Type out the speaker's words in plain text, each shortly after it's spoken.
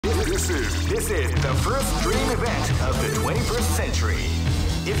This is the first dream event of the 21st century.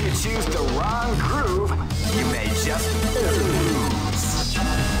 If you choose the wrong groove, you may just lose.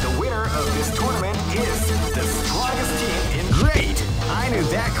 The winner of this tournament is the strongest team in. Great! I knew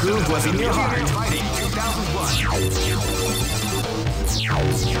that groove was in your heart. Fighting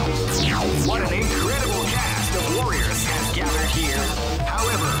 2001. What an incredible cast of warriors has gathered here.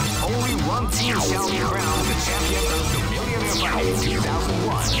 However, only one team shall be crowned the champion of the Millionaire Fighting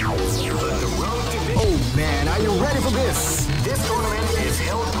 2001. But the road to victory. Oh man, are you ready for this? This tournament is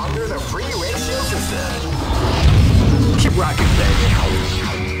held under the free ratio system. Keep rocking, baby.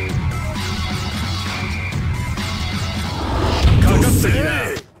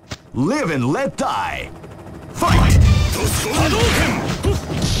 Live and let die. Fight! Hadouken!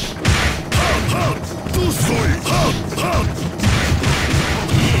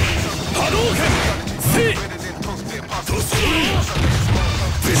 Hadouken! See!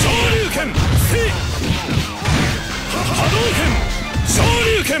 Shoryuken! See! Hadouken!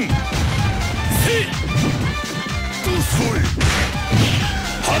 Shoryuken! See!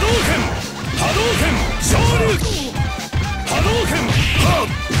 Hadouken! Hadouken! Shoryuken! Hadouken!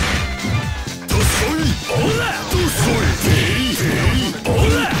 Ora!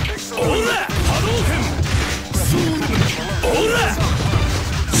 Ora! Ora! Hadouken! Ora!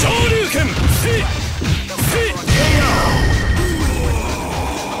 Shoryuken! See! See!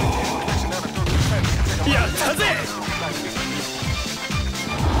 Yatta!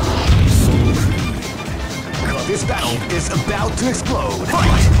 This battle is about to explode.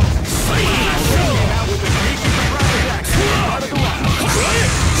 Fight!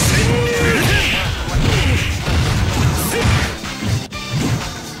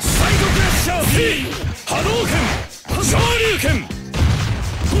 Hadouken! Shoryuken!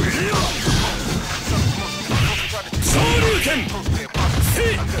 Shoryuken!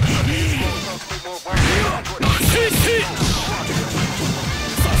 See! See! See!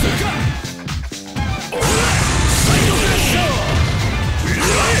 Sasuga! Psycho Pressure!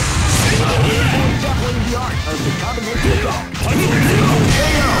 Definitely the art of the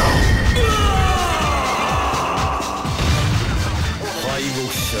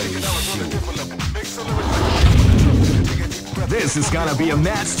This is gonna be a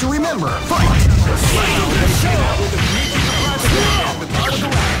match to remember. Fight!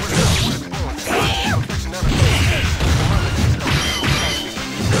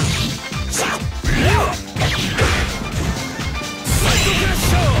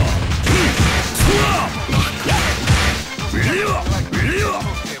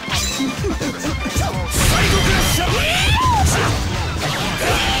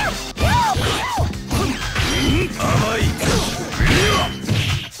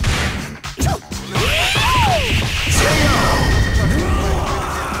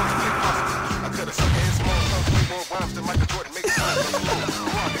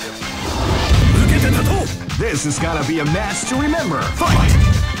 This is gonna be a match to remember. Fight!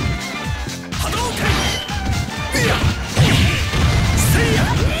 Hadouken! See ya!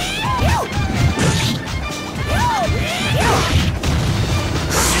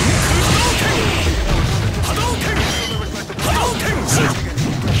 Hadouken! Hadouken!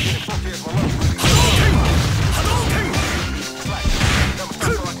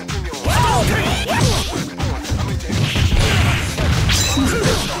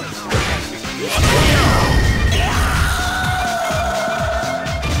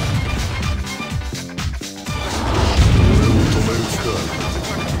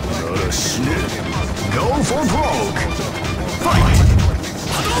 Go for broke! Fight!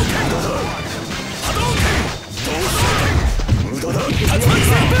 Hadouken! Hadouken!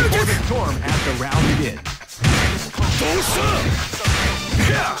 Storm as the round begins.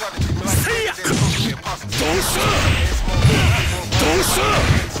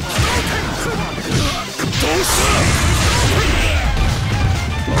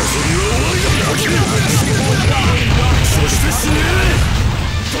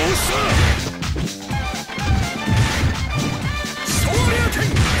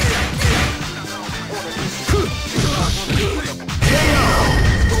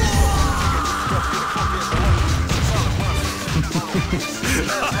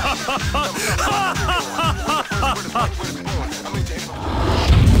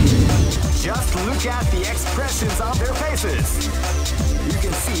 Just look at the expressions on their faces. You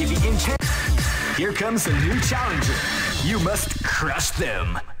can see the intent. Here comes a new challenger. You must crush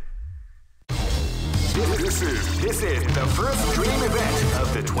them. This is the first dream event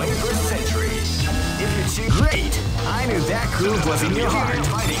of the 21st century. If you choose, great! I knew that groove was in your heart.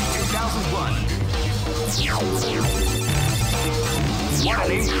 Fighting 2001. What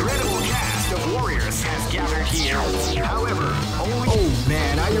an incredible cast of warriors has gathered here. However, only... Oh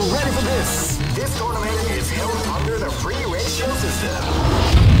man, are you ready for this? This tournament is held under the free ratio system.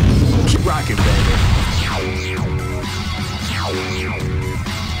 Keep rocking, baby.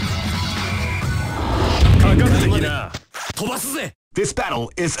 This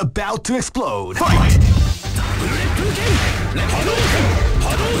battle is about to explode. Fight!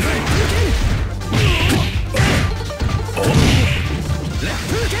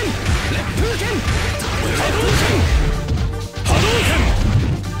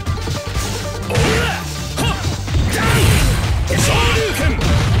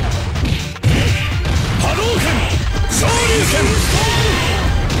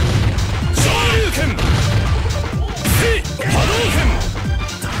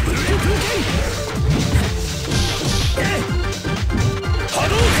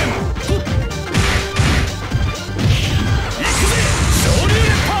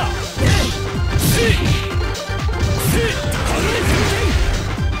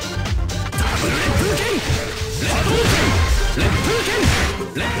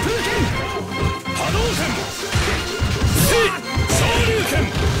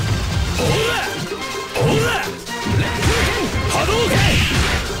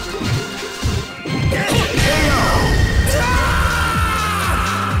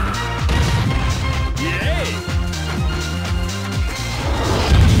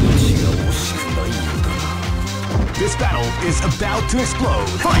 This battle is about to explode.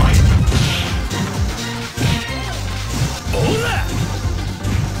 Fight!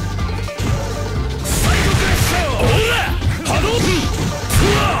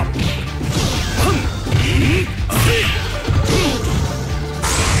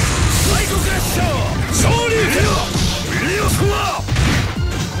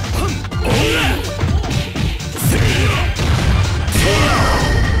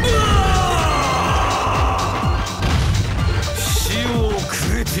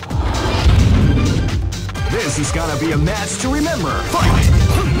 This is gonna be a match to remember. Fight!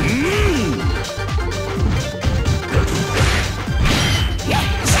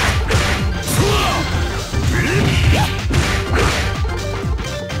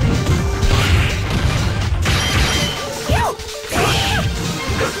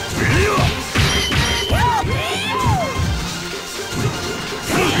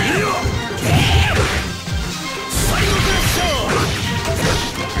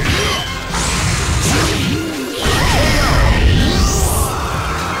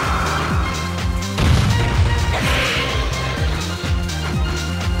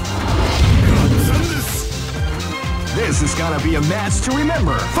 This is gonna be a match to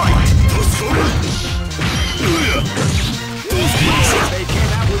remember. Fight! They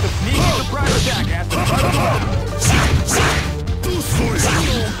came out with a sneaky surprise attack at the bottom.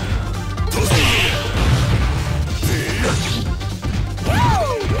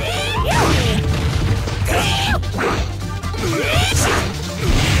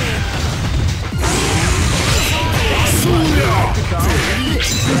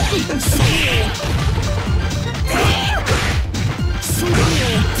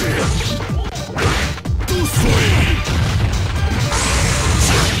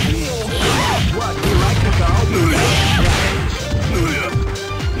 What, you like to go?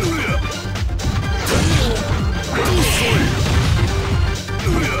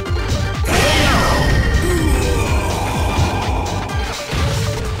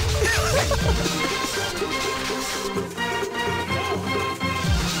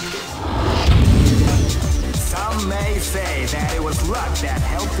 Some may say that it was luck that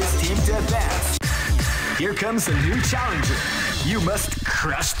helped this team to advance. Here comes a new challenger. You must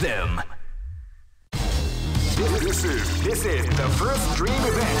crush them. This is the first dream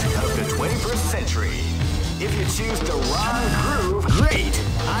event of the 21st century. If you choose the wrong groove, great!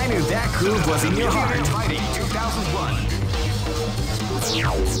 I knew that groove was in your heart. Fighting 2001.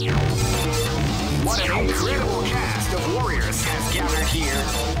 What an incredible cast of warriors has gathered here.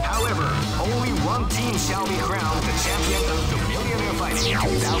 However, only one team shall be crowned the champion of the Millionaire Fighting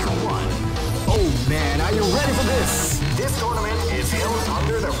 2001. Oh man, are you ready for this? This tournament is held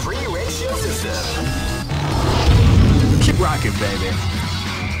under the free ratio system. Keep rocking, baby.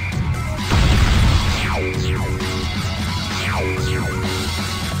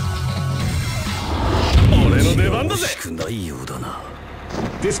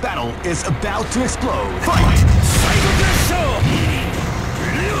 This battle is about to explode. Fight!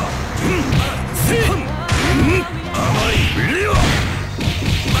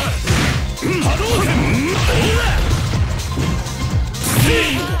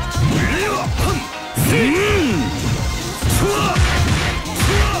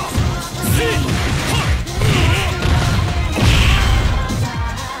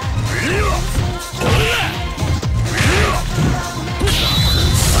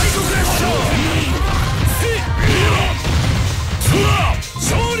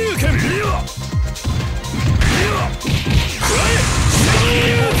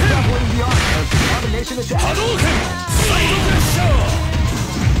 attack. 波動拳サイドプレッシャ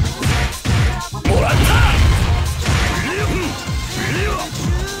ーもらった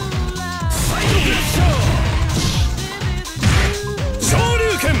サイドプレッシャー昇竜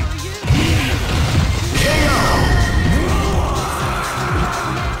拳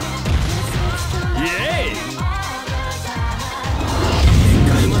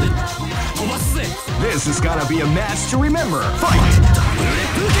This is gonna be a match to remember. Fight!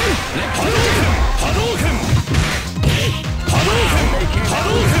 Hadouken! He keeps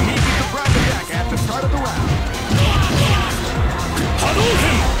the prime attack at the start of the round.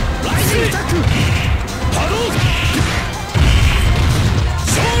 Hadouken! Rising attack! Hadouken!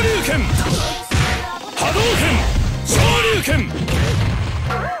 Shoryuken! Hadouken! Shoryuken!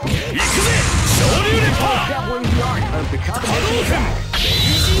 Ikuze! Shoryu Renpa! Dabbling the art of the combination Hadouken! attack.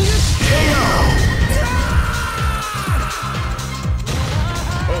 KO!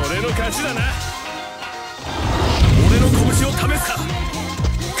 俺の勝ちだな俺の拳を試すか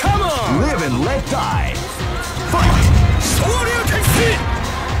Come on! Live and let die. Fight! 昇竜拳士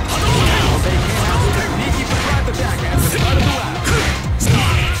They came out with a sneaky surprise attack at the start of the round.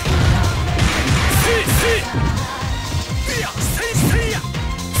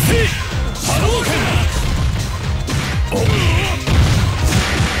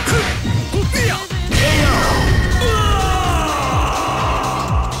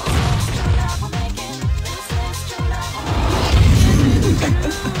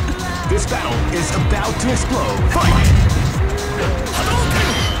 This battle is about to explode. Fight!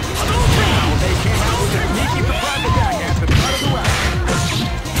 They came out with a sneaky surprise attack at the start of the round.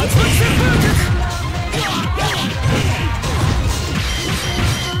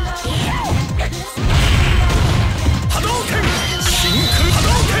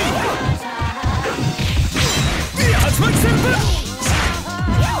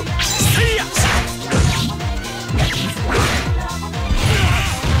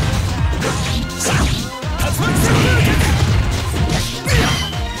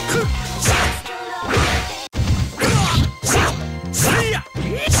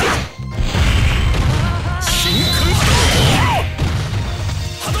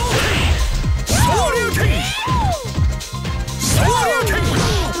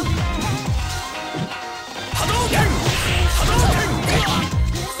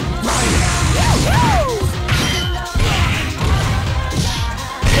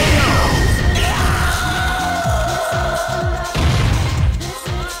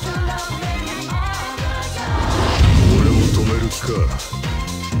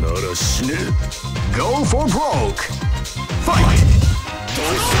 Go for broke. Fight!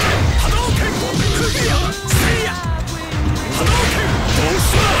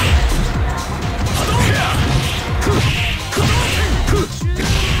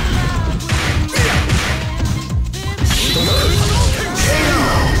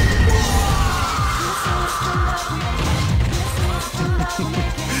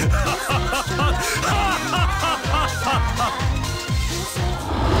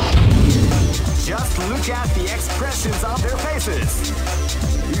 Just look at the expressions on their faces.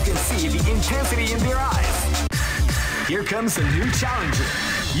 You can see the intensity in their eyes. Here comes a new challenger.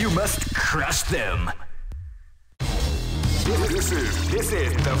 You must crush them. This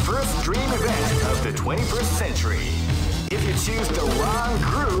is the first dream event of the 21st century. If you choose the wrong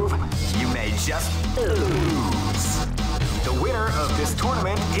groove, you may just lose. The winner of this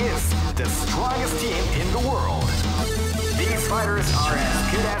tournament is the strongest team in the world. These fighters are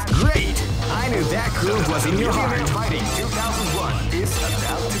as good as great. I knew that groove was in your heart. Fighting 2001 is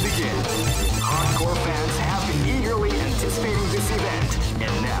about to begin. Hardcore fans have been eagerly anticipating this event,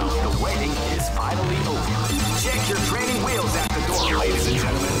 and now the waiting is finally over. Check your training wheels at the door, ladies and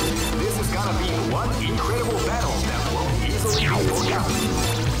gentlemen. This is gonna be one incredible battle that won't easily be forgotten.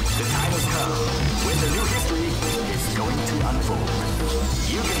 The time has come when the new history is going to unfold.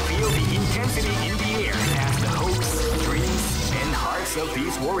 You can feel the intensity in the air as the hopes, dreams, and hearts of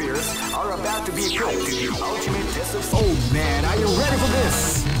these warriors are about to be put to the ultimate test of. Oh man, are you ready for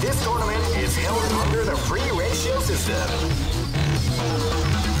this? This tournament is held under the free ratio system.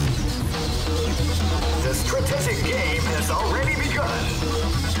 The strategic game has already begun.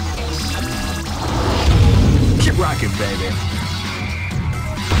 Keep rocking, baby.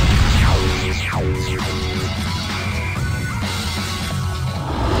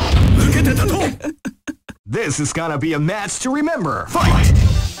 This is gonna be a match to remember. Fight!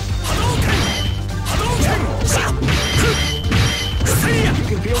 You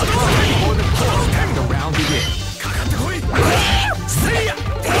can feel the fire before the storm and the round begins.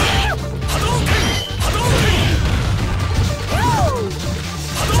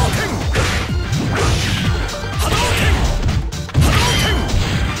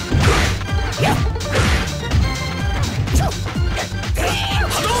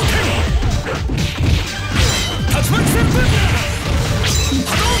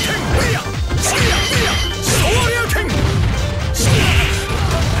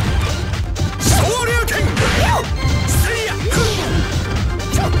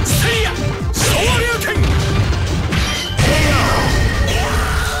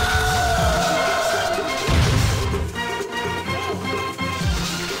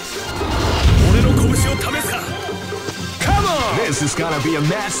 This is gonna be a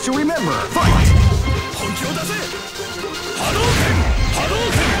match to remember. Fight!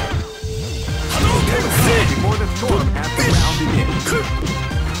 Before the storm after the round begins.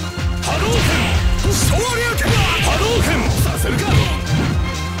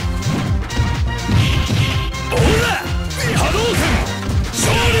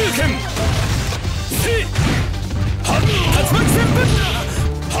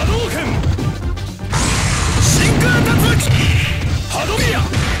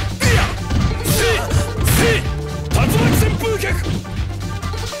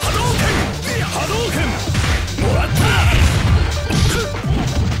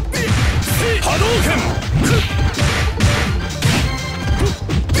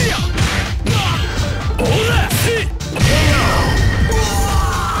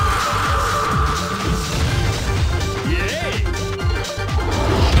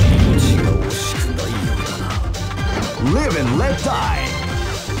 Live and let die.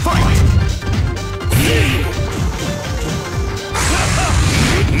 Fight!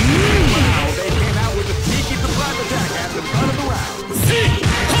 Wow, they came out with a sneaky surprise attack at the front of the round.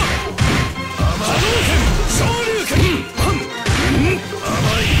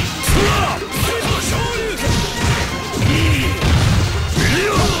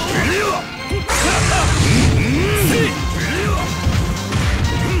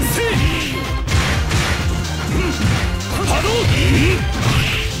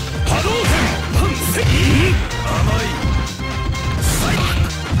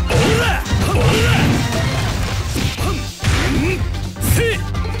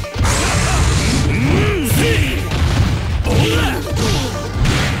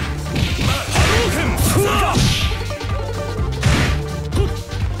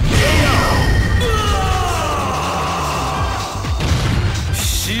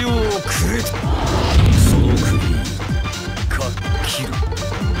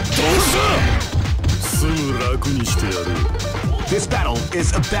 This battle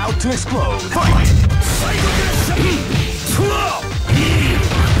is about to explode. Fight!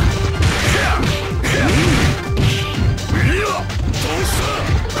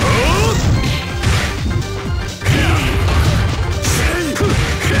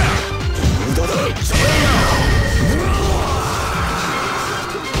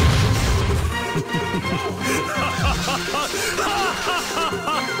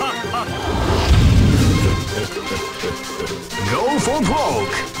 Go for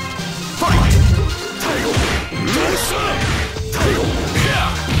broke. Fight!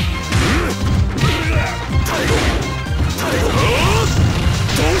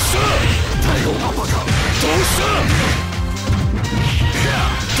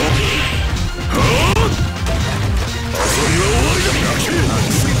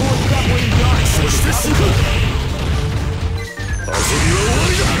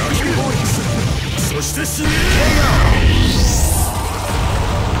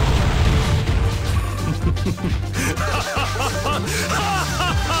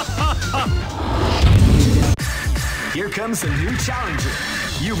 Here comes a new challenger.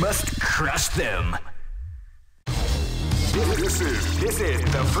 You must crush them. This is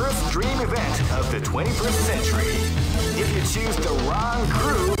the first dream event of the 21st century. If you choose the wrong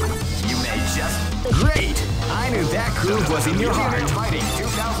groove, you may just... Great! I knew that groove was in your heart. Fighting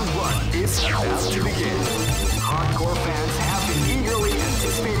 2001 is about to begin. Hardcore fans have been eagerly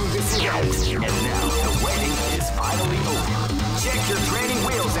anticipating this event, and now the waiting is finally over. Check your training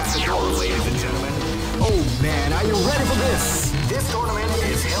wheels at the door, ladies and gentlemen. Oh man, are you ready for this? This tournament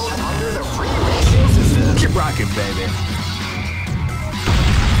is held under the free ratio system. Keep rocking, baby.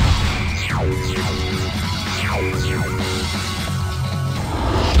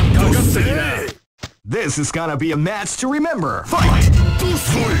 This is gonna be a match to remember. Fight!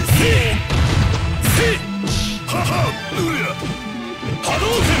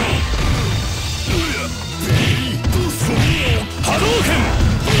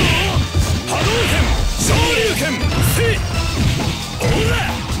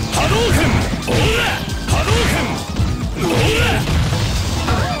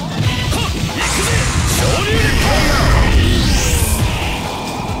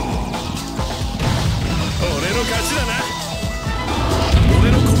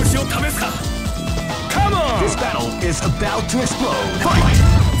 This battle is about to explode. Fight!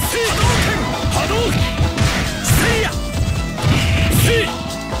 Hadouken! See ya! See!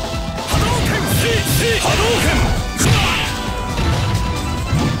 Hadouken! See! Hadouken!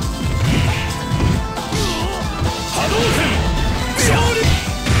 Hadouken! Shoryuken!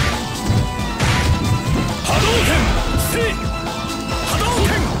 Hadouken! See!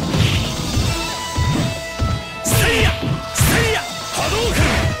 Hadouken! See ya! See ya!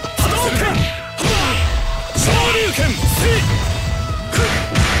 Hadouken! Hadouken! Shoryuken! See!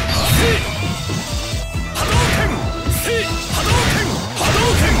 See! Hadouken! See! Hadouken!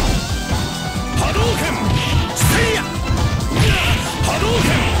 Hadouken! Hadouken! See ya!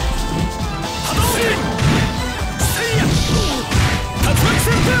 Hadouken! Hadouken! See ya!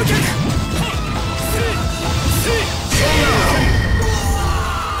 Attraction Hadouken! See! See! Hadouken!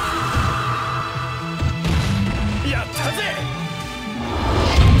 Yatta ze!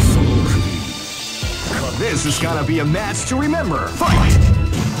 This is gonna be a match to remember. Fight!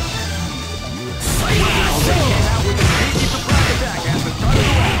 Wow, they came out with a sneaky surprise attack at the start of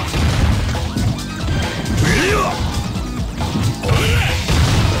the round.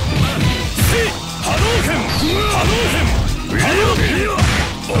 See! Hadouken! Hadouken!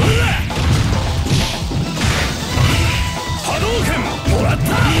 Hadouken!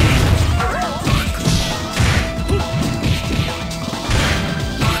 Moratta!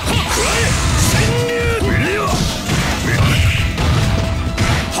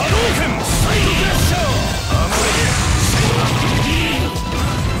 Hadouken! Side pressure!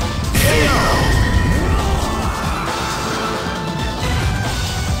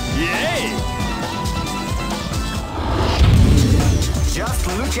 Yay! Just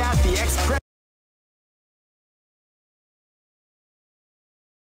look at the expression.